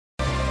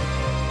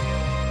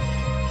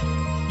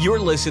You're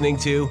listening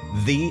to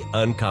The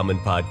Uncommon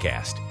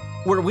Podcast,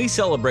 where we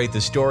celebrate the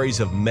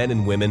stories of men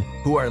and women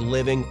who are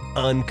living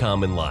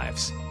uncommon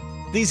lives.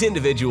 These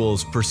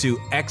individuals pursue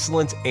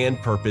excellence and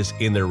purpose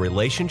in their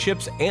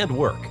relationships and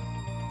work.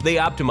 They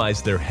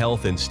optimize their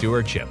health and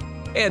stewardship,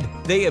 and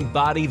they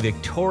embody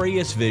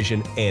victorious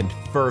vision and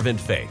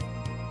fervent faith.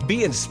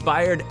 Be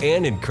inspired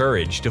and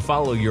encouraged to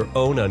follow your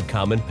own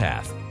uncommon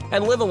path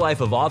and live a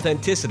life of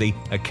authenticity,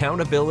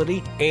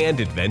 accountability, and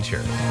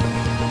adventure.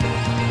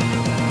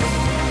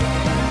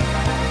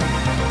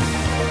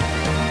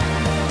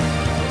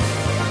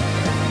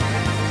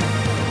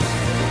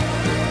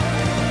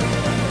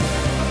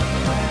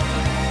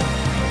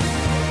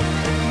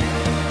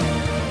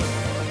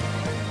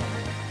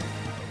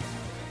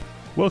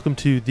 Welcome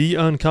to The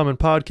Uncommon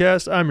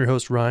Podcast. I'm your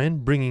host, Ryan,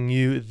 bringing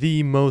you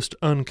the most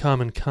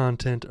uncommon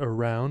content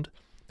around.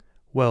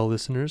 Well,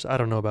 listeners, I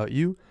don't know about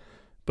you,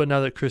 but now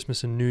that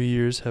Christmas and New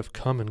Year's have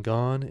come and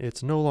gone,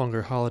 it's no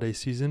longer holiday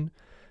season.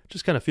 It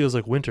just kind of feels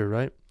like winter,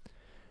 right?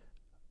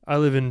 I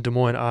live in Des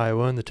Moines,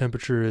 Iowa, and the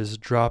temperature is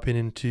dropping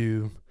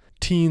into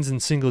teens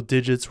and single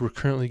digits. We're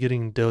currently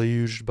getting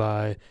deluged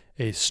by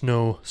a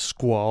snow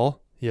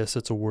squall. Yes,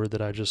 that's a word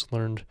that I just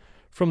learned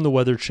from the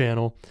Weather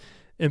Channel.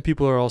 And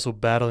people are also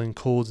battling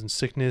colds and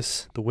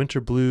sickness. The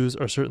winter blues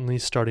are certainly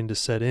starting to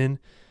set in.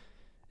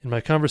 In my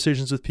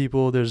conversations with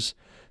people, there's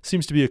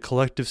seems to be a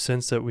collective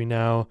sense that we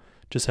now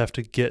just have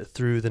to get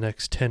through the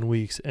next 10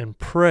 weeks and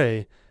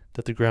pray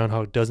that the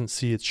groundhog doesn't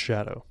see its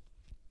shadow.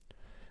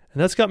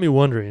 And that's got me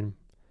wondering,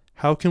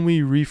 how can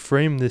we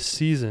reframe this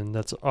season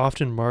that's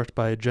often marked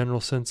by a general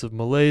sense of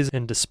malaise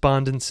and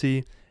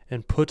despondency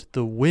and put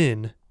the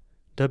win,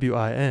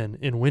 W-I-N,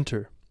 in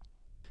winter?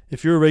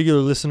 If you're a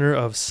regular listener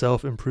of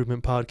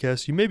self-improvement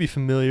podcasts, you may be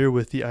familiar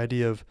with the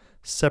idea of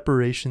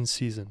separation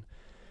season.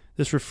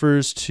 This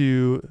refers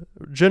to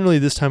generally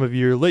this time of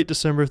year, late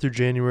December through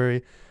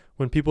January,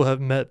 when people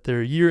have met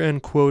their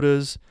year-end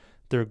quotas,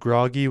 they're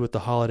groggy with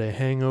the holiday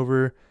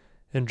hangover,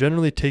 and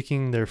generally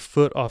taking their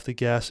foot off the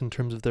gas in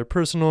terms of their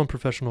personal and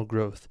professional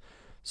growth.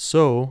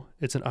 So,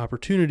 it's an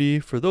opportunity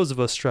for those of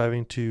us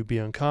striving to be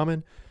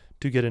uncommon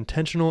to get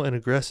intentional and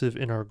aggressive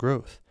in our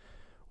growth.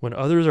 When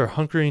others are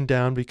hunkering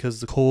down because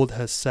the cold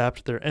has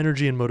sapped their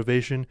energy and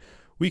motivation,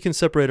 we can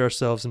separate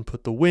ourselves and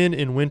put the win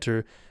in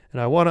winter,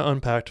 and I want to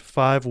unpack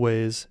 5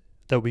 ways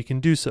that we can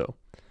do so.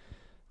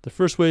 The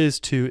first way is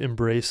to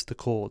embrace the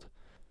cold.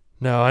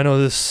 Now, I know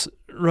this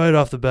right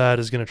off the bat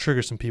is going to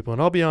trigger some people,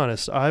 and I'll be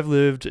honest, I've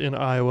lived in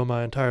Iowa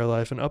my entire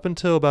life, and up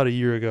until about a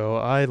year ago,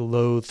 I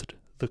loathed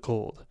the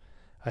cold.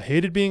 I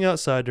hated being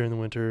outside during the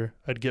winter.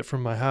 I'd get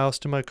from my house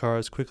to my car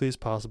as quickly as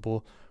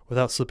possible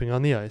without slipping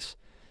on the ice.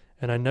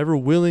 And I never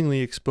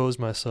willingly exposed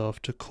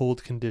myself to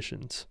cold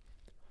conditions.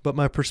 But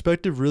my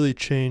perspective really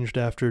changed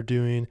after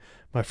doing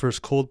my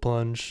first cold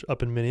plunge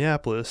up in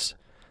Minneapolis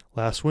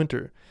last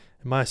winter.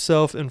 And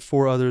myself and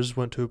 4 others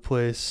went to a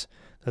place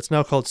that's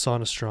now called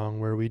Sauna Strong,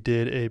 where we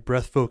did a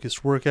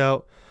breath-focused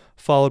workout,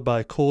 followed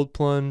by a cold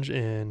plunge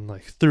in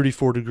like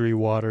 34-degree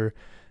water,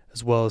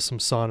 as well as some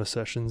sauna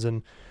sessions.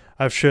 And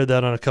I've shared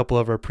that on a couple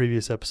of our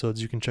previous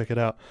episodes. You can check it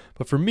out.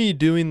 But for me,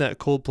 doing that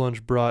cold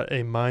plunge brought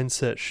a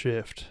mindset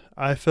shift.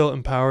 I felt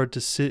empowered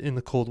to sit in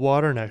the cold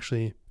water and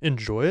actually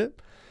enjoy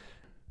it.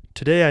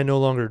 Today, I no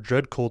longer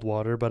dread cold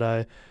water, but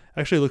I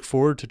actually look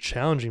forward to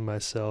challenging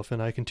myself,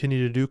 and I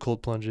continue to do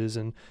cold plunges.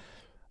 And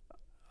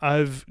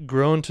I've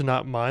grown to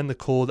not mind the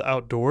cold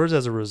outdoors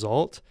as a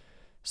result.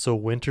 So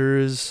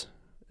winters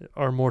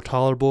are more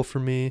tolerable for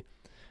me.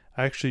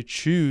 I actually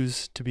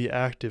choose to be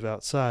active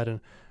outside, and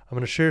I'm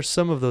going to share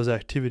some of those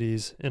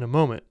activities in a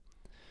moment.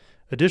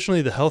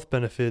 Additionally, the health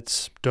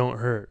benefits don't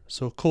hurt.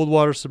 So cold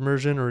water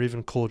submersion or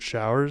even cold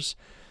showers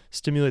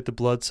stimulate the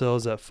blood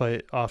cells that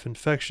fight off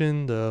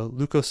infection, the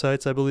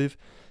leukocytes, I believe,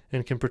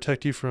 and can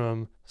protect you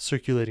from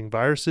circulating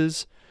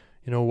viruses.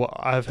 You know,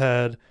 I've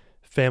had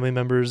family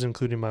members,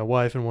 including my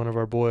wife and one of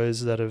our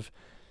boys, that have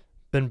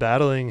been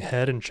battling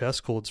head and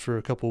chest colds for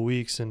a couple of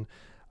weeks, and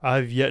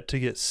I've yet to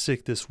get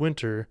sick this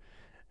winter.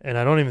 And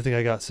I don't even think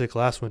I got sick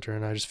last winter,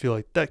 and I just feel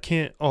like that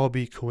can't all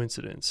be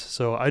coincidence.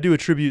 So I do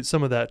attribute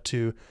some of that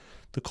to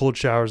the cold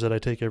showers that I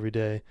take every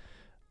day.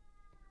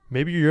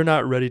 Maybe you're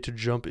not ready to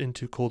jump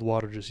into cold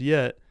water just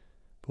yet,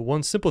 but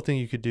one simple thing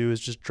you could do is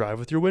just drive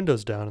with your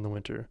windows down in the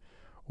winter,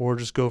 or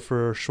just go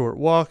for short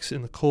walks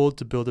in the cold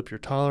to build up your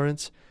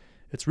tolerance.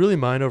 It's really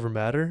mind over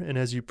matter, and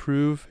as you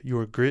prove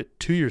your grit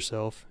to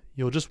yourself,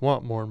 you'll just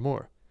want more and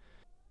more.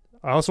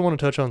 I also want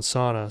to touch on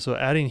sauna. So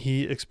adding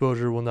heat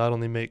exposure will not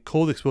only make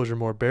cold exposure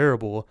more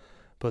bearable,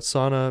 but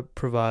sauna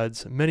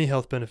provides many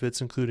health benefits,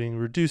 including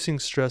reducing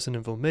stress and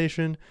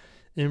inflammation,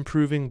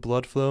 improving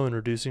blood flow and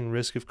reducing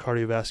risk of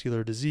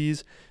cardiovascular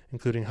disease,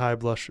 including high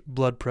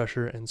blood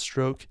pressure and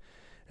stroke.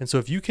 And so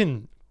if you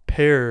can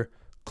pair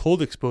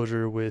cold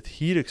exposure with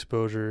heat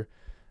exposure,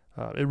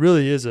 it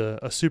really is a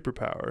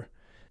superpower.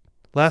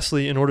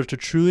 Lastly, in order to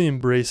truly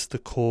embrace the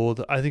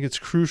cold, I think it's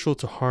crucial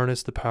to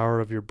harness the power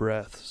of your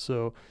breath.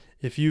 So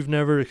if you've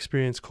never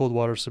experienced cold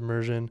water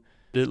submersion,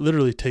 it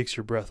literally takes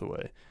your breath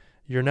away.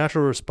 Your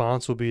natural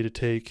response will be to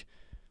take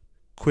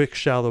quick,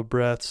 shallow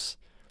breaths,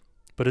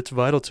 but it's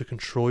vital to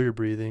control your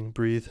breathing,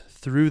 breathe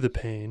through the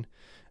pain.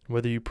 And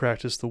whether you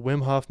practice the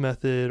Wim Hof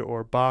method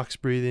or box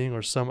breathing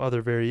or some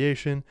other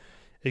variation,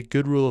 a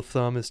good rule of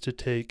thumb is to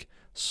take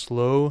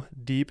slow,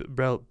 deep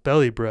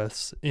belly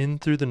breaths in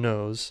through the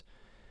nose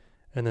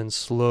and then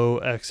slow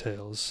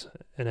exhales.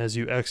 And as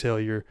you exhale,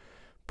 you're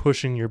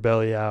pushing your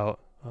belly out,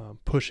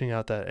 pushing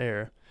out that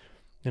air.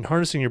 And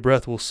harnessing your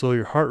breath will slow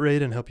your heart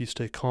rate and help you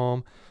stay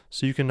calm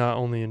so you can not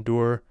only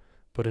endure,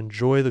 but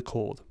enjoy the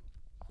cold.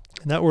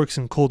 And that works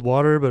in cold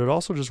water, but it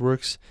also just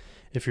works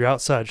if you're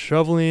outside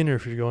shoveling or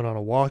if you're going on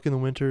a walk in the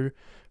winter.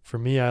 For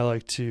me, I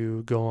like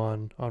to go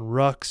on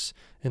rucks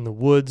in the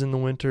woods in the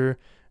winter,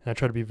 and I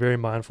try to be very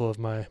mindful of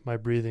my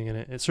breathing, and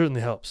it certainly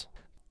helps.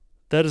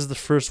 That is the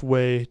first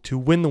way to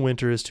win the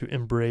winter, is to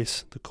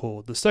embrace the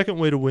cold. The second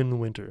way to win the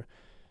winter: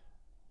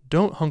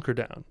 don't hunker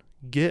down.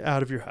 Get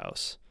out of your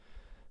house.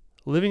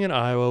 Living in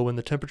Iowa, when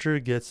the temperature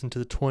gets into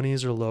the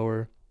 20s or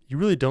lower, you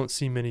really don't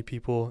see many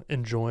people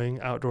enjoying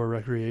outdoor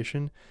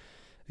recreation,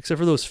 except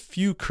for those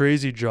few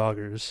crazy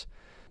joggers.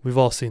 We've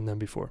all seen them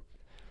before.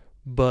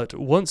 But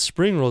once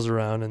spring rolls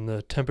around and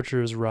the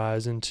temperatures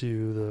rise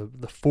into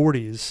the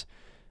 40s,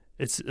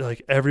 it's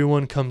like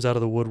everyone comes out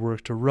of the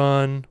woodwork to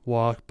run,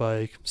 walk,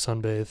 bike,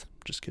 sunbathe.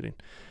 Just kidding.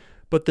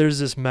 But there's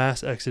this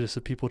mass exodus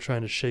of people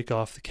trying to shake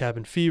off the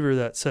cabin fever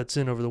that sets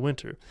in over the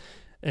winter.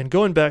 And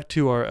going back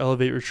to our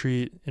Elevate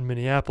retreat in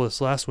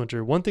Minneapolis last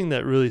winter, one thing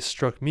that really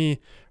struck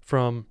me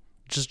from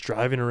just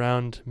driving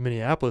around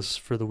Minneapolis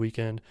for the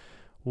weekend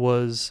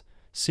was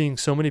seeing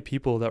so many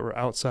people that were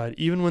outside,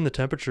 even when the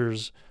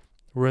temperatures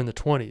were in the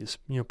 20s.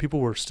 You know, people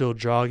were still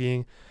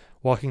jogging,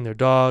 walking their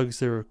dogs,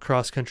 they were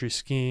cross-country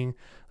skiing.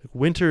 Like,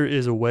 winter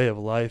is a way of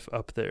life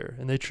up there,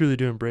 and they truly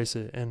do embrace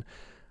it. And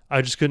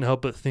I just couldn't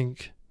help but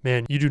think,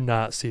 man, you do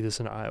not see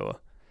this in Iowa.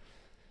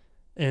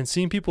 And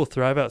seeing people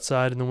thrive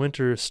outside in the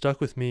winter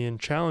stuck with me and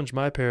challenged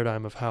my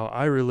paradigm of how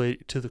I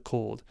relate to the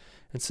cold.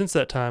 And since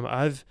that time,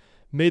 I've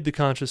made the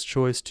conscious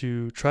choice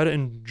to try to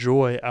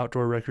enjoy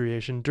outdoor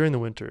recreation during the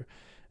winter.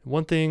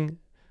 One thing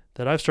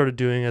that I've started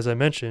doing, as I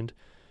mentioned,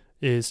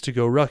 is to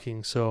go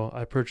rucking. So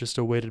I purchased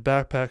a weighted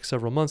backpack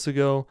several months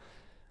ago,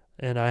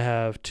 and I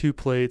have 2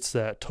 plates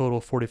that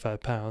total 45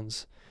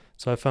 pounds.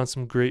 So I found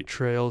some great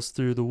trails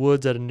through the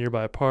woods at a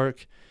nearby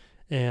park,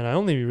 and I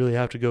only really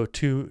have to go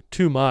 2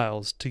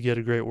 miles to get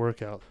a great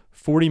workout.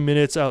 40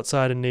 minutes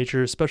outside in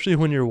nature, especially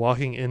when you're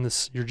walking in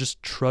this, you're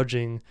just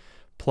trudging,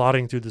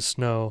 plodding through the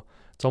snow.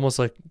 It's almost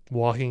like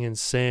walking in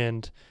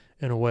sand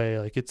in a way.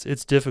 Like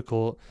it's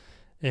difficult,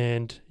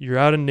 and you're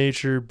out in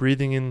nature,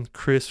 breathing in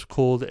crisp,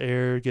 cold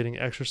air, getting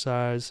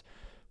exercise.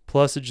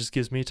 Plus, it just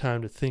gives me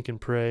time to think and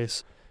pray.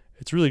 So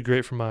it's really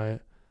great for my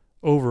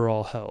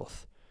overall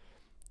health.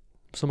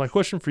 So my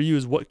question for you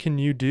is, what can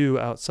you do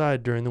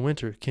outside during the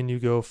winter? Can you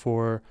go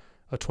for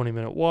a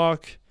 20-minute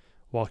walk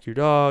your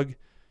dog,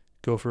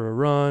 go for a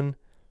run?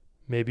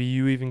 Maybe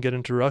you even get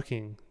into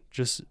rucking.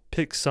 Just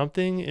pick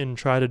something and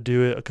try to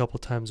do it a couple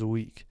times a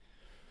week.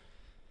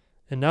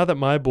 And now that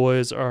my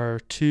boys are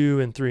 2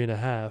 and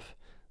 3.5,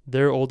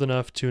 they're old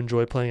enough to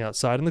enjoy playing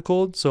outside in the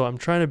cold, so I'm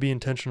trying to be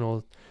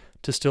intentional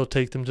to still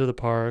take them to the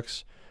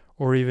parks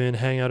or even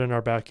hang out in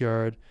our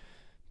backyard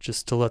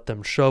just to let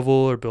them shovel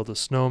or build a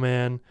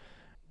snowman.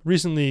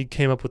 Recently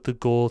came up with the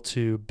goal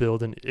to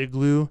build an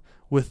igloo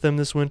with them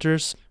this winter.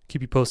 So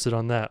keep you posted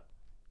on that.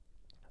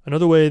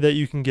 Another way that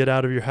you can get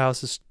out of your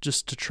house is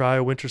just to try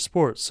winter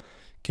sports.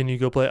 Can you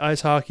go play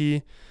ice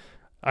hockey?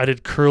 I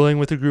did curling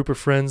with a group of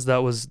friends.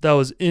 That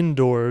was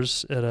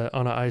indoors on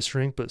an ice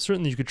rink, but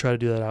certainly you could try to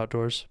do that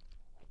outdoors.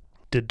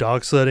 Did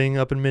dog sledding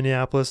up in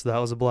Minneapolis. That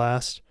was a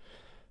blast.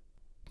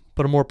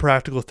 But a more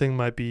practical thing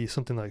might be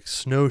something like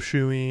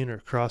snowshoeing or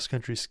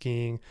cross-country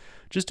skiing.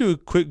 Just do a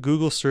quick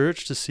Google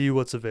search to see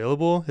what's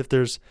available. If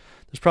there's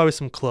probably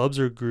some clubs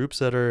or groups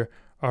that are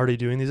already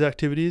doing these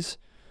activities.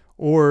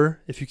 Or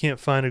if you can't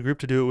find a group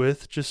to do it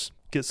with, just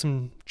get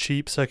some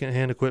cheap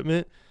secondhand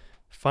equipment.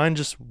 Find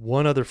just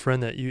one other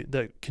friend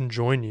that can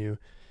join you,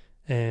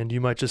 and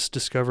you might just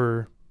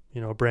discover,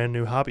 a brand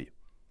new hobby.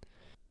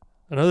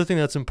 Another thing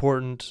that's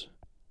important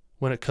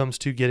when it comes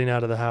to getting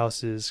out of the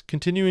house is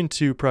continuing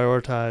to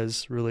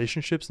prioritize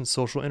relationships and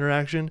social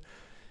interaction.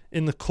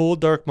 In the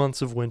cold, dark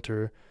months of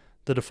winter,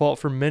 the default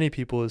for many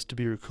people is to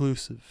be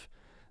reclusive.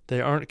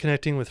 They aren't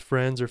connecting with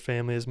friends or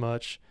family as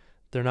much.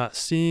 They're not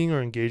seeing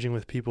or engaging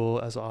with people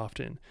as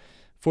often.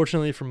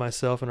 Fortunately for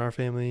myself and our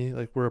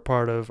family, we're a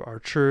part of our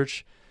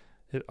church.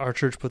 Our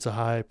church puts a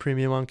high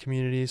premium on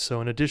community.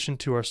 So in addition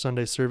to our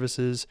Sunday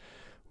services,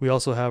 we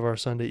also have our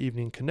Sunday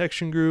evening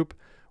connection group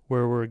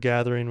where we're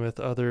gathering with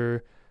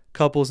other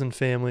couples and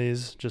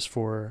families just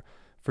for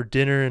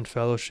dinner and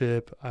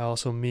fellowship. I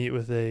also meet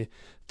with a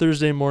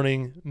Thursday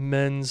morning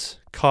men's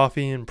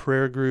coffee and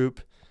prayer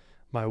group.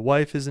 My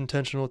wife is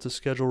intentional to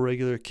schedule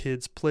regular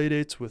kids' play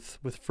dates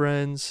with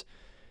friends.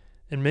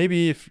 And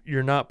maybe if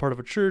you're not part of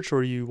a church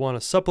or you want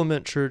to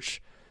supplement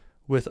church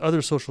with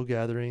other social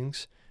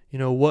gatherings,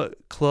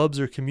 what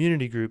clubs or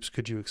community groups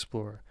could you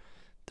explore?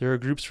 There are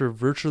groups for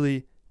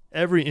virtually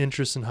every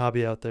interest and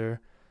hobby out there.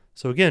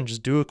 So again,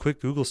 just do a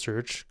quick Google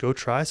search, go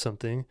try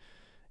something.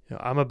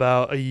 I'm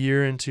about a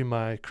year into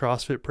my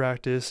CrossFit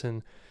practice,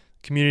 and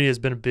community has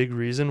been a big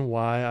reason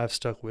why I've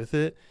stuck with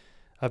it.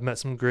 I've met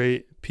some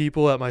great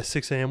people at my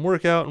 6 a.m.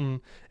 workout,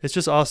 and it's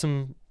just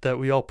awesome that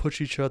we all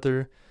push each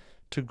other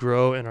to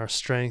grow in our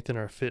strength and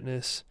our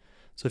fitness.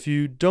 So if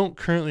you don't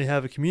currently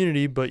have a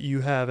community, but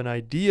you have an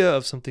idea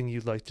of something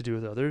you'd like to do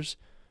with others,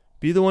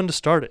 be the one to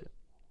start it.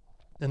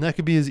 And that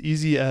could be as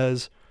easy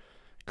as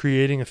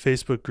creating a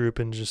Facebook group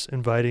and just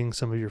inviting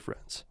some of your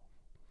friends.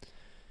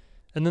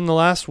 And then the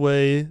last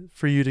way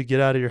for you to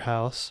get out of your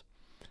house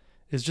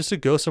is just to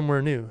go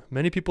somewhere new.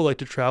 Many people like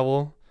to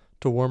travel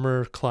to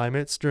warmer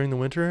climates during the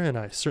winter, and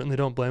I certainly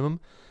don't blame them.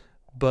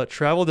 But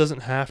travel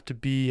doesn't have to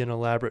be an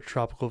elaborate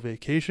tropical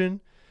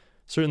vacation.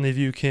 Certainly if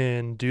you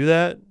can do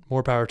that,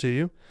 more power to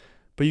you.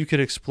 But you could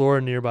explore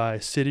a nearby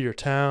city or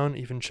town,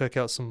 even check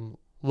out some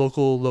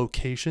local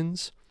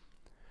locations.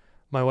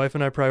 My wife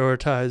and I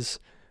prioritize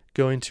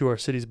going to our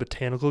city's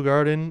botanical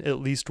garden at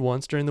least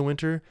once during the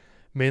winter,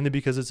 mainly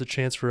because it's a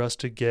chance for us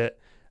to get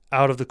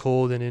out of the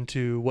cold and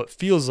into what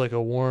feels like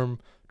a warm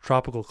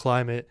tropical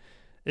climate.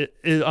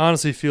 It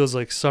honestly feels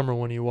like summer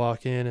when you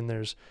walk in, and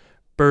there's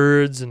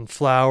birds and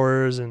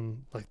flowers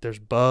and like there's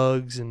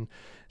bugs, and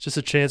it's just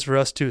a chance for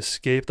us to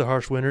escape the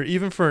harsh winter.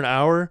 Even for an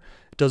hour,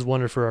 it does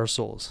wonder for our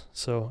souls.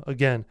 So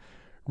again,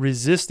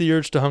 resist the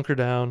urge to hunker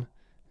down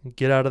and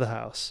get out of the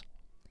house.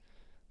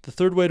 The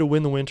third way to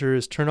win the winter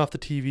is turn off the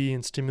TV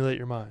and stimulate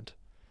your mind.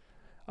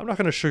 I'm not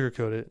going to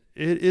sugarcoat it.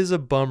 It is a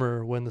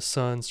bummer when the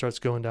sun starts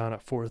going down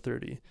at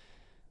 4:30.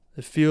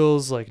 It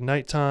feels like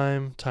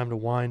nighttime, time to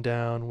wind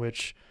down,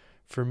 which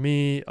for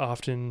me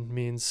often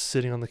means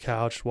sitting on the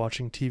couch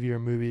watching TV or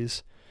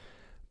movies.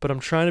 But I'm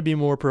trying to be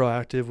more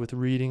proactive with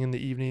reading in the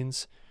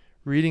evenings.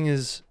 Reading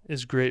is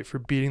great for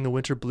beating the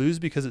winter blues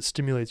because it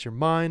stimulates your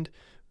mind,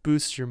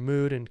 boosts your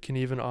mood, and can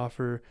even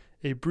offer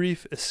a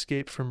brief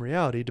escape from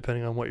reality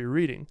depending on what you're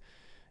reading.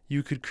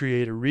 You could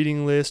create a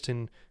reading list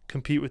and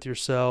compete with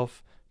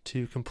yourself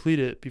to complete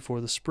it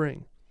before the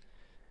spring.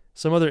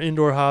 Some other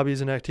indoor hobbies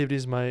and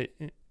activities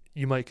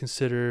you might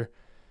consider: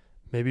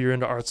 maybe you're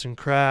into arts and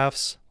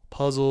crafts,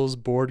 puzzles,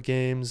 board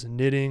games,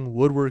 knitting,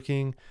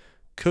 woodworking,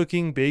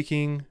 cooking,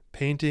 baking,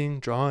 painting,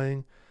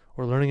 drawing,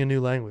 or learning a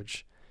new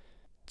language.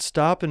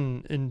 Stop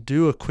and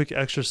do a quick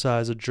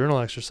exercise, a journal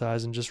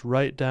exercise, and just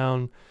write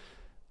down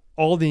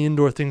all the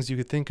indoor things you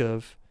could think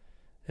of,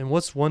 and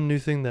what's one new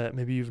thing that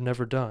maybe you've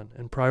never done,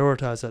 and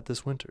prioritize that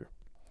this winter.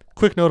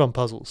 Quick note on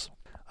puzzles.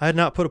 I had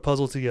not put a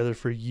puzzle together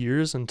for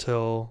years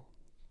until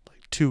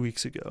like 2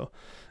 weeks ago.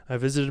 I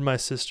visited my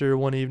sister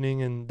one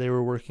evening, and they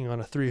were working on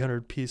a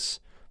 300-piece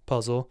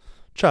puzzle.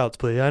 Child's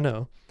play, I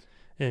know.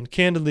 And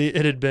candidly,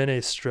 it had been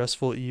a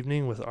stressful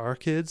evening with our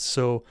kids,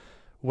 so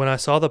when I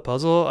saw the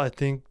puzzle, I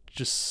think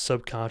just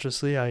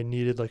subconsciously I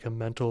needed like a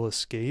mental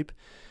escape.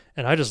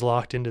 And I just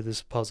locked into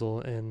this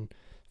puzzle and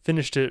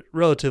finished it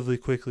relatively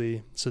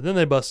quickly. So then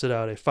they busted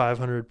out a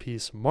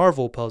 500-piece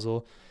Marvel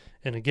puzzle.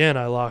 And again,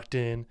 I locked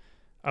in.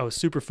 I was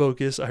super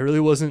focused. I really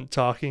wasn't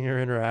talking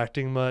or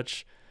interacting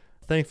much.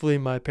 Thankfully,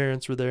 my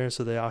parents were there,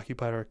 so they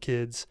occupied our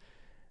kids.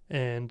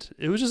 And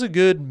it was just a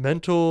good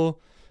mental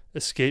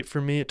escape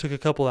for me. It took a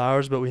couple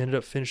hours, but we ended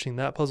up finishing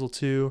that puzzle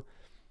too.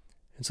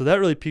 And so that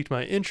really piqued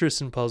my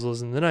interest in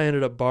puzzles. And then I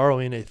ended up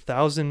borrowing a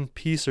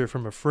 1,000-piecer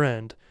from a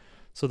friend.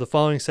 So the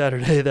following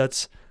Saturday,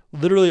 that's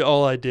literally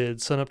all I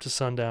did, sun up to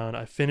sundown.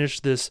 I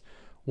finished this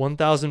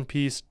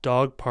 1,000-piece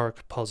dog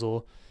park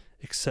puzzle,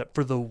 except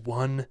for the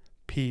one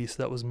piece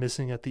that was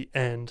missing at the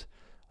end.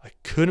 I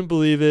couldn't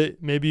believe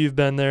it. Maybe you've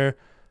been there,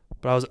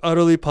 but I was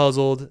utterly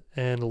puzzled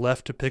and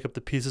left to pick up the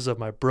pieces of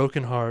my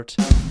broken heart.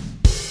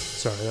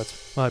 Sorry,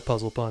 that's my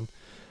puzzle pun.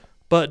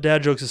 But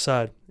dad jokes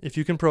aside, if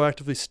you can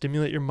proactively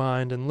stimulate your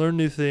mind and learn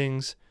new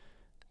things,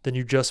 then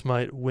you just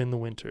might win the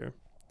winter.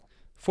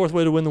 Fourth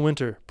way to win the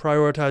winter: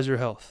 prioritize your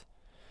health.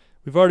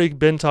 We've already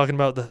been talking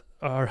about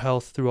our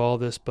health through all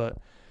this, but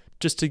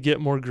just to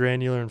get more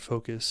granular and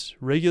focused,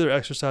 regular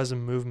exercise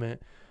and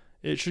movement,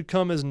 it should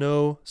come as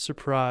no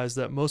surprise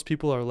that most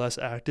people are less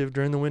active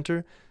during the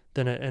winter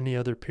than at any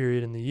other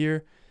period in the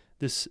year.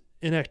 This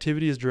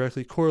inactivity is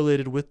directly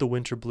correlated with the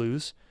winter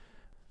blues.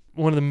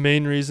 One of the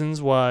main reasons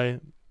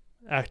why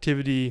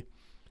activity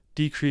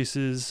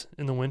decreases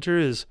in the winter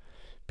is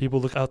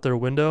people look out their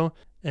window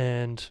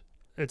and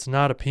it's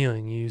not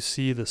appealing. You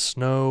see the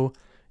snow,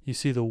 you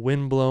see the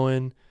wind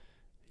blowing,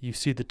 you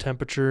see the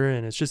temperature,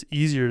 and it's just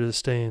easier to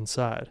stay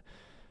inside.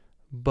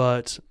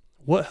 But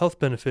what health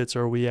benefits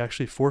are we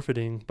actually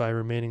forfeiting by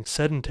remaining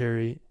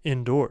sedentary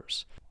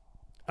indoors?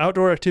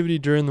 Outdoor activity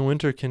during the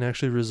winter can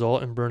actually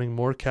result in burning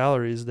more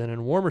calories than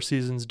in warmer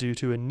seasons due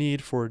to a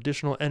need for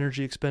additional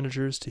energy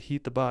expenditures to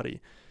heat the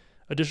body.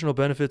 Additional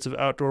benefits of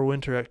outdoor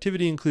winter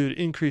activity include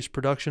increased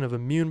production of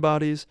immune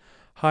bodies,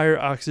 higher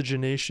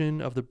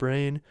oxygenation of the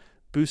brain,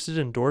 boosted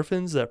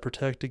endorphins that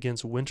protect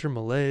against winter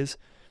malaise.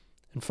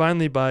 And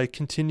finally, by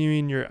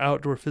continuing your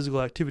outdoor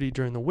physical activity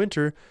during the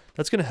winter,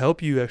 that's going to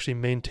help you actually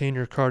maintain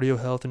your cardio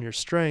health and your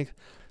strength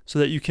so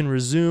that you can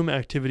resume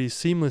activities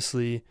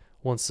seamlessly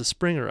once the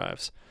spring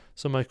arrives.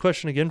 So my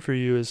question again for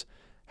you is,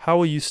 how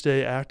will you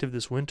stay active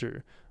this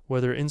winter,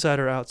 whether inside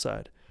or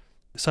outside?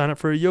 Sign up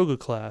for a yoga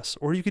class,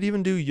 or you could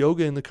even do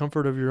yoga in the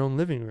comfort of your own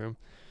living room.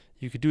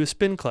 You could do a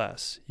spin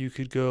class. You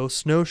could go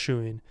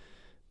snowshoeing,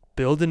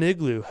 build an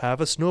igloo, have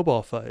a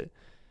snowball fight.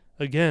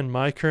 Again,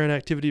 my current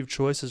activity of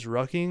choice is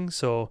rucking,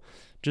 so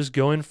just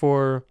going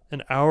for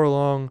an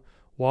hour-long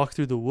walk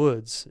through the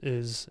woods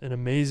is an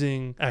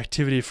amazing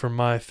activity for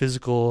my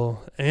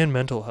physical and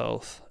mental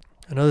health.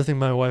 Another thing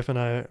my wife and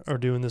I are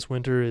doing this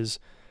winter is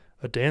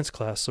a dance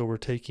class. So we're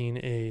taking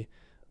a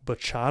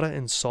bachata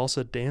and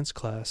salsa dance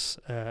class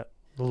at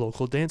the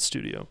local dance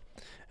studio.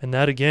 And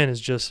that, again,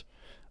 is just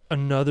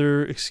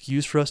another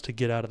excuse for us to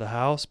get out of the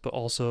house, but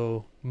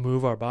also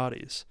move our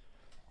bodies.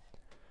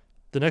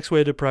 The next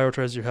way to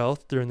prioritize your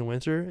health during the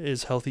winter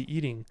is healthy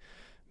eating.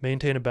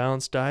 Maintain a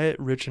balanced diet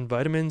rich in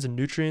vitamins and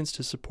nutrients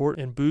to support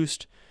and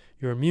boost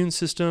your immune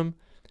system.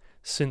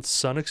 Since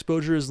sun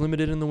exposure is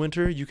limited in the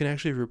winter, you can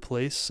actually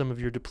replace some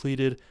of your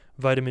depleted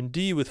vitamin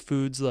D with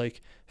foods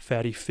like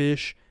fatty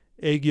fish,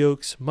 egg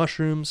yolks,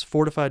 mushrooms,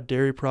 fortified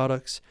dairy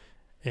products,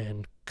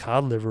 and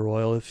cod liver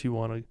oil if you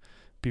want to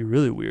be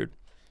really weird.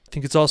 I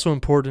think it's also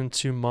important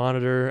to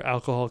monitor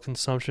alcohol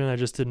consumption. I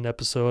just did an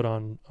episode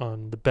on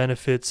the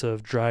benefits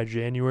of dry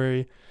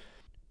January.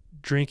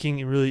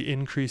 Drinking really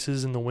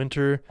increases in the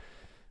winter.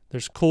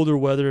 There's colder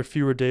weather,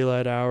 fewer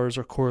daylight hours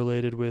are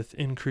correlated with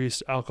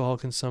increased alcohol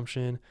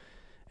consumption.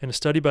 And a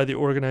study by the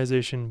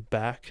organization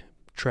BAC,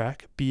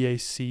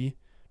 B-A-C,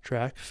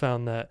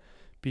 found that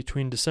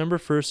between December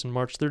 1st and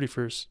March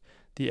 31st,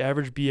 the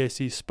average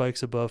BAC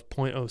spikes above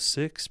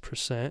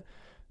 0.06%,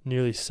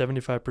 nearly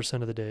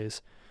 75% of the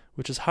days,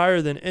 which is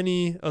higher than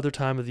any other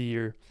time of the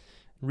year.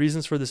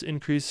 Reasons for this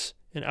increase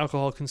in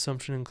alcohol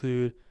consumption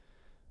include,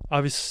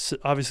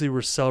 obviously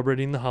we're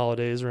celebrating the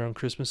holidays around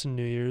Christmas and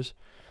New Year's.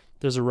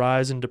 There's a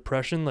rise in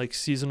depression, like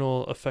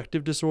seasonal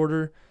affective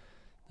disorder,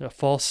 a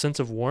false sense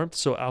of warmth.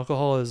 So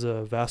alcohol is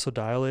a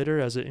vasodilator.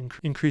 As it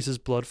increases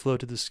blood flow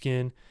to the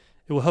skin,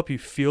 it will help you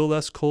feel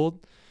less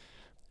cold.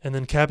 And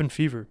then cabin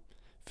fever.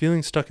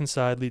 Feeling stuck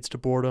inside leads to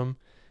boredom,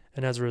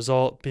 and as a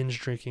result, binge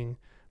drinking.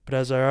 But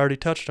as I already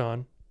touched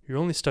on, you're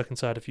only stuck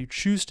inside if you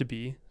choose to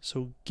be,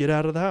 so get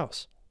out of the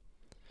house.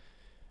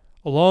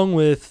 Along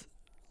with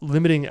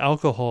limiting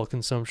alcohol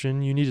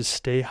consumption, you need to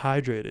stay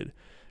hydrated.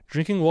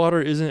 Drinking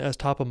water isn't as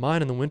top of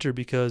mind in the winter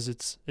because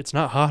it's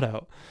not hot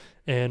out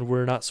and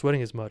we're not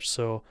sweating as much.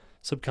 So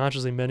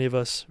subconsciously, many of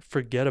us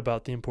forget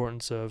about the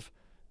importance of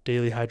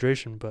daily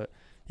hydration. But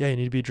yeah, you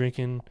need to be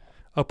drinking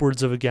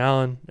upwards of a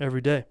gallon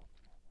every day.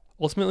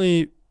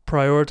 Ultimately,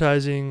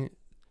 prioritizing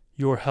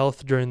your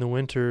health during the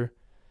winter,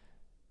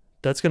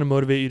 that's going to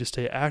motivate you to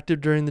stay active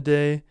during the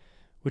day,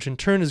 which in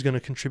turn is going to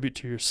contribute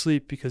to your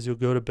sleep because you'll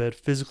go to bed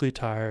physically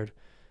tired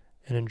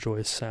and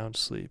enjoy sound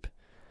sleep.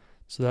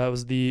 So that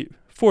was the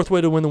fourth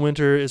way to win the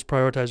winter, is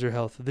prioritize your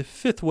health. The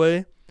fifth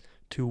way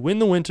to win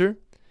the winter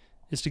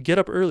is to get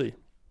up early.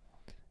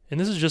 And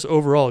this is just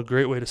overall a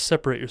great way to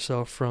separate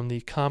yourself from the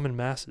common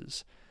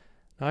masses.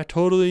 Now, I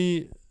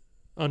totally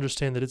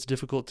understand that it's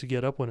difficult to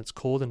get up when it's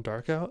cold and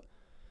dark out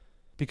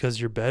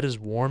because your bed is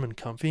warm and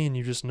comfy and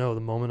you just know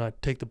the moment I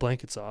take the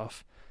blankets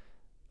off,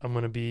 I'm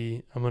going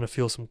to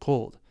feel some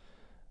cold.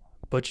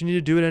 But you need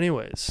to do it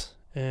anyways.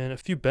 And a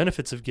few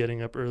benefits of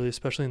getting up early,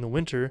 especially in the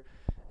winter: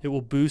 it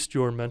will boost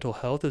your mental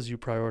health as you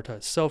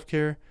prioritize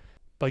self-care.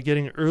 By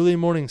getting early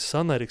morning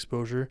sunlight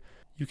exposure,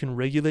 you can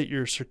regulate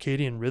your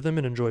circadian rhythm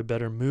and enjoy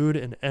better mood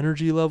and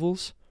energy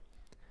levels.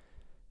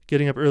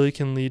 Getting up early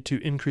can lead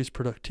to increased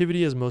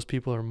productivity as most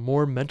people are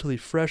more mentally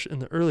fresh in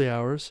the early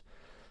hours.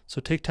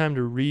 So take time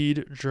to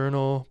read,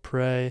 journal,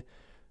 pray,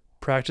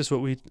 practice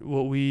what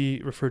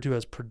we refer to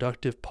as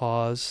productive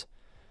pause,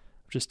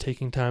 just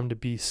taking time to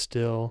be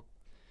still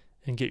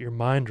and get your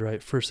mind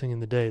right first thing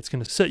in the day. It's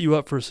going to set you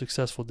up for a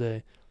successful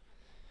day.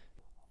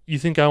 You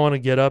think I want to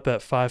get up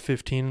at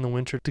 5:15 in the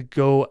winter to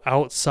go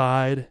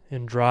outside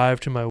and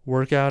drive to my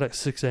workout at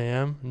 6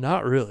 a.m.?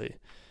 Not really.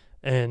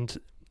 And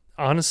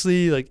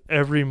honestly, like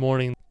every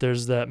morning,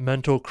 there's that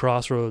mental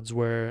crossroads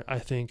where I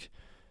think,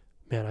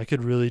 man, I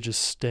could really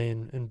just stay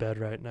in bed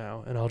right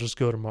now and I'll just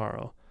go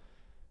tomorrow.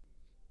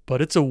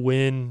 But it's a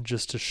win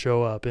just to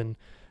show up. And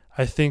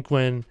I think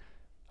when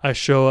I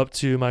show up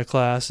to my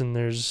class and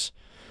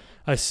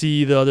I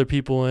see the other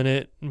people in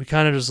it, we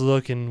kind of just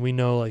look and we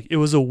know like it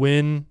was a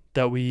win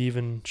that we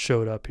even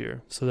showed up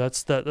here. So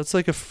that's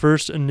like a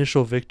first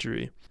initial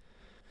victory.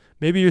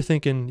 Maybe you're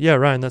thinking, yeah,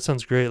 Ryan, that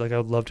sounds great. Like I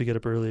would love to get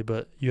up early,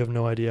 but you have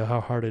no idea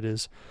how hard it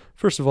is.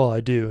 First of all, I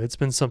do. It's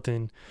been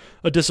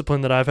a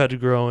discipline that I've had to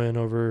grow in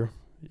over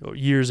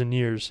years and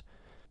years.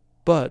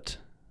 But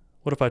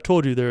what if I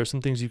told you there are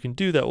some things you can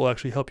do that will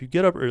actually help you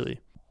get up early?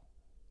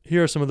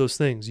 Here are some of those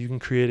things. You can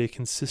create a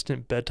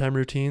consistent bedtime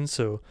routine.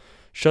 So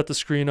shut the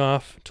screen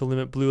off to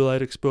limit blue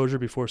light exposure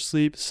before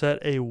sleep. Set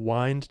a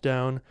wind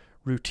down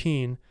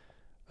routine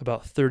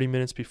about 30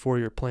 minutes before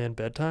your planned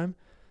bedtime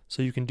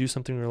so you can do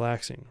something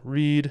relaxing.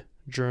 Read,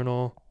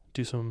 journal,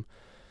 do some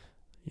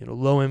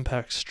low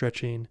impact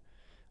stretching.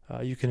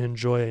 You can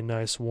enjoy a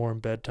nice warm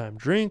bedtime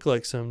drink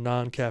like some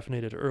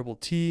non-caffeinated herbal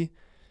tea.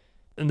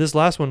 And this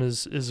last one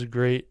is a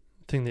great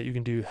thing that you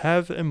can do.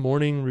 Have a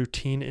morning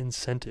routine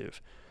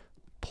incentive.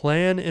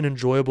 Plan an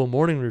enjoyable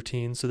morning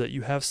routine so that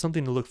you have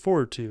something to look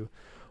forward to.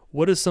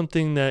 What is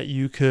something that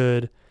you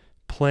could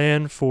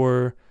plan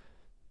for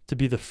to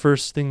be the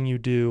first thing you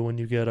do when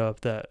you get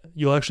up that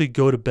you'll actually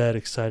go to bed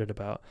excited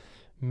about?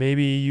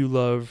 Maybe you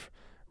love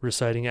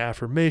reciting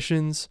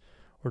affirmations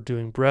or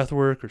doing breath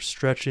work or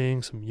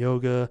stretching, some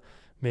yoga.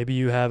 Maybe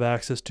you have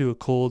access to a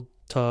cold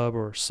tub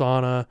or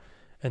sauna,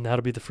 and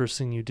that'll be the first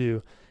thing you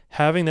do.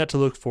 Having that to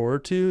look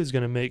forward to is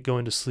going to make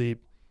going to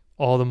sleep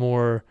all the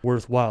more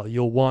worthwhile.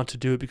 You'll want to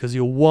do it because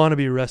you'll want to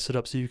be rested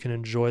up so you can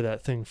enjoy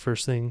that thing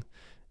first thing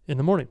in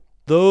the morning.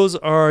 Those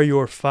are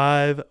your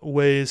 5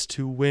 ways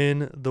to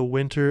win the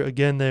winter.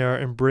 Again, they are: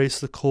 embrace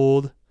the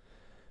cold,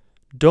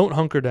 don't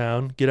hunker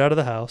down, get out of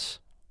the house,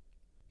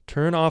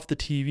 turn off the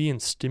TV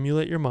and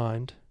stimulate your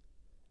mind,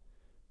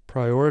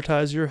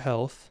 prioritize your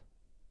health,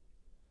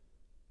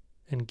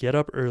 and get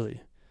up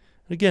early.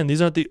 Again,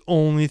 these aren't the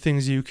only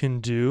things you can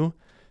do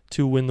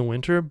to win the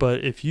winter,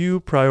 but if you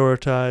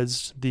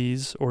prioritized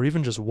these, or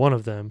even just one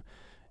of them,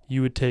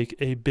 you would take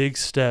a big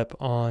step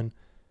on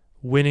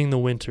winning the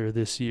winter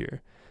this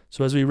year.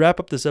 So as we wrap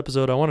up this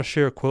episode, I want to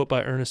share a quote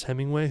by Ernest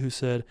Hemingway, who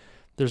said,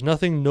 "There's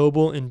nothing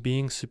noble in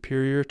being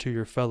superior to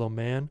your fellow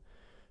man.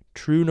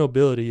 True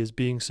nobility is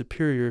being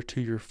superior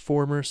to your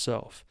former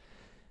self."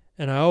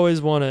 And I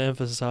always want to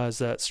emphasize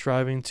that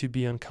striving to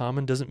be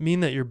uncommon doesn't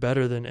mean that you're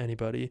better than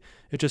anybody.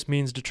 It just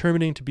means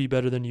determining to be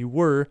better than you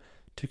were,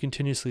 to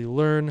continuously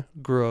learn,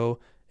 grow,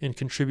 and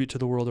contribute to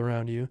the world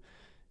around you.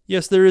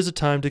 Yes, there is a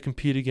time to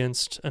compete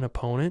against an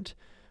opponent,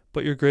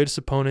 but your greatest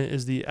opponent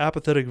is the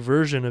apathetic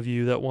version of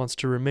you that wants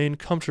to remain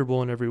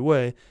comfortable in every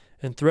way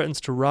and threatens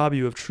to rob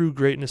you of true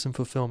greatness and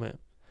fulfillment.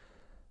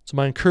 So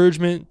my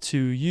encouragement to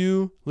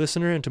you,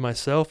 listener, and to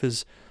myself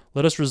is,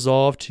 let us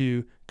resolve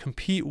to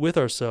compete with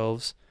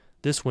ourselves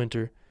this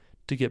winter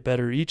to get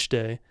better each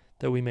day,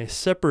 that we may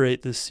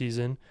separate this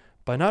season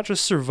by not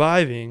just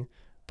surviving,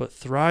 but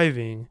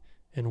thriving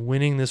and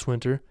winning this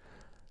winter.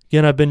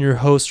 Again, I've been your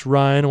host,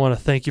 Ryan. I want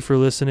to thank you for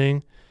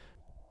listening.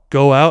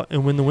 Go out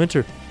and win the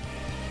winter.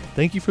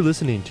 Thank you for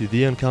listening to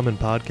The Uncommon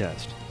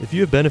Podcast. If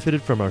you have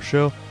benefited from our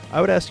show, I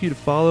would ask you to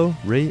follow,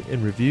 rate,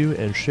 and review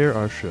and share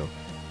our show.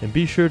 And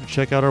be sure to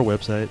check out our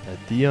website at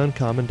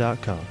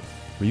theuncommon.com,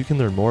 where you can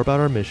learn more about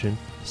our mission,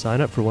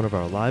 sign up for one of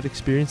our live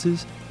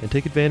experiences, and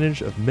take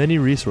advantage of many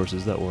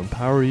resources that will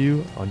empower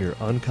you on your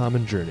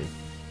uncommon journey.